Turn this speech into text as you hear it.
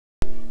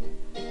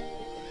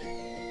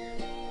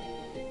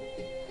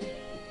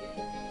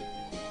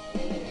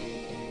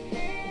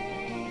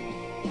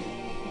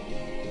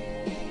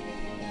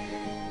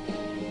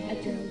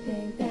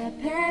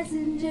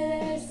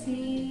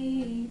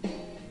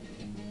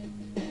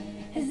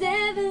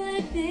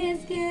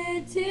this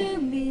good to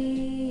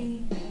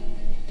me.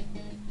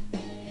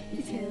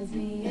 He tells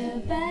me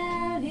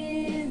about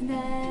his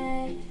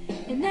night,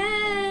 and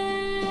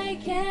I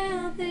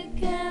count the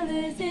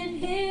colors in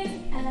his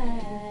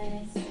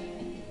eyes.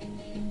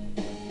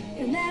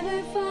 He'll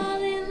never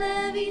fall in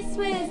love, he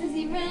swears, as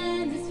he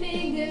runs his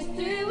fingers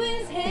through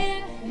his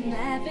hair. I'm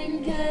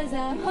laughing 'cause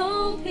I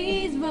hope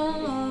he's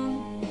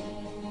wrong,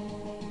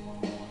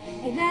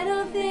 and I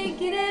don't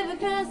think it ever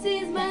crossed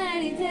his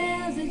mind. He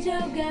tells a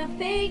joke, I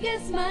fake a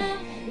smile,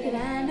 but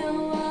I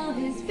know all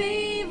his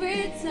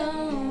favorite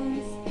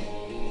songs.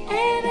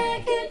 And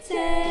I could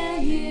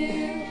tell you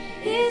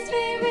his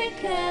favorite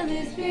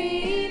color's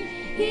green.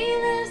 He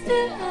loves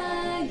to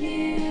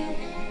argue,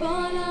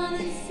 born on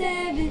the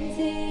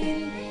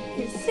 17th.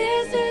 His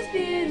sister's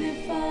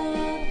beautiful,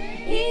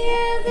 he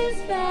has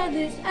his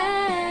father's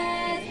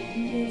eyes.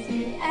 And if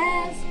you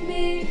ask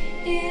me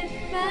if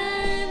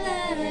I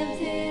loved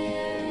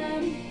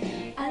him,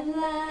 I'd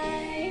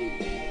lie.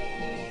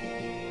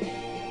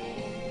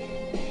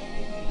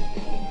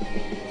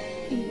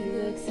 He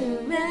looks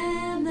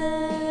around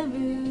the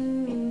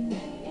room,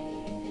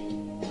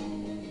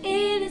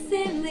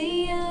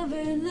 innocently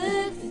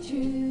overlooks the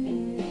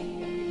truth.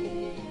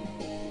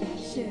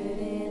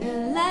 Shouldn't a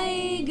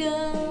light go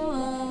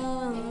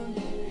on?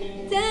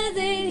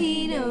 Doesn't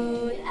he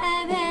know that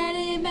I've had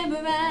it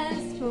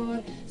memorized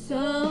for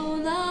so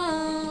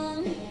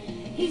long?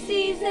 He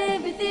sees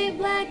everything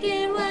black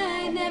and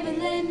white, never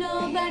let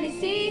nobody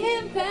see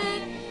him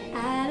cry.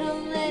 I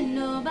don't let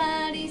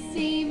nobody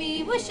see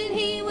me wishing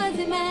he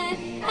wasn't mine.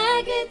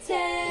 I could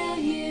tell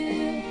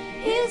you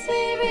his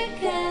favorite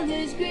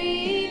color's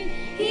green.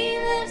 He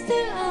loves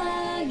to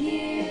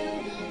argue,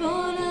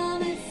 born on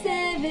the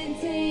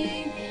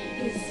 17th.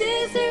 His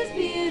sister's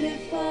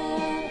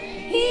beautiful,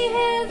 he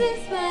has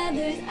his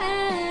father's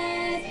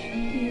eyes.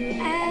 You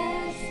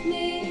asked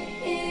me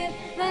if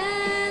I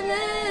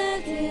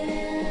loved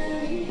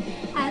him,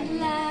 I'd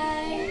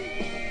lie.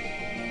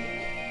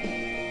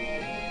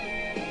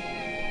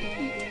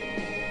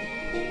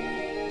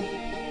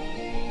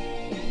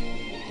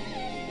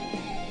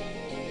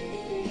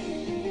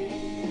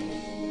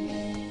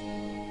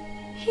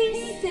 He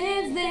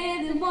stands there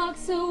then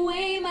walks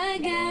away. My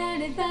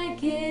God, if I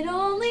could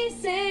only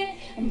say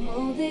I'm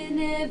holding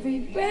every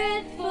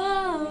breath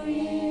for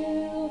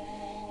you.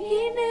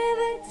 He'd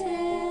never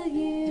tell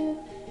you,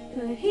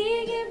 but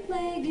he can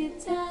play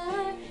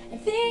guitar. I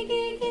think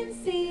he can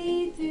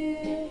see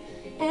through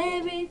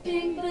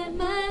everything but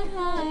my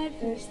heart.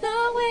 First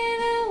thought when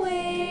I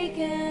wake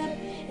up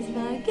is,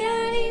 my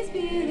God, he's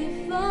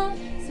beautiful.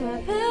 So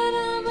I put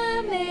on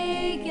my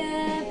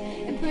makeup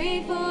and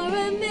pray for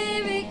a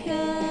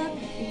miracle.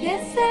 I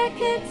guess I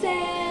could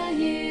tell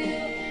you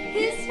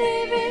his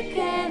favorite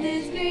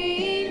color's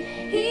green.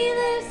 He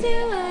loves to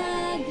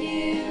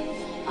argue,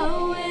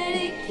 oh, and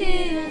it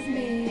kills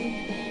me.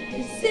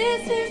 His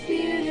sister's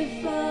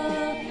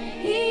beautiful,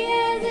 he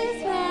has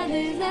his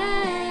father's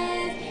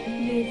eyes.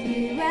 And if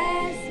you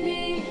ask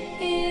me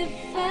if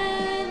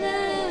I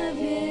love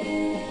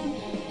him,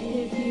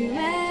 if you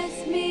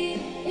ask me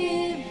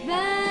if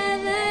I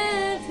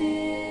loved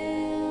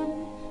him,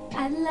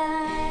 I'd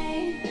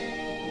lie.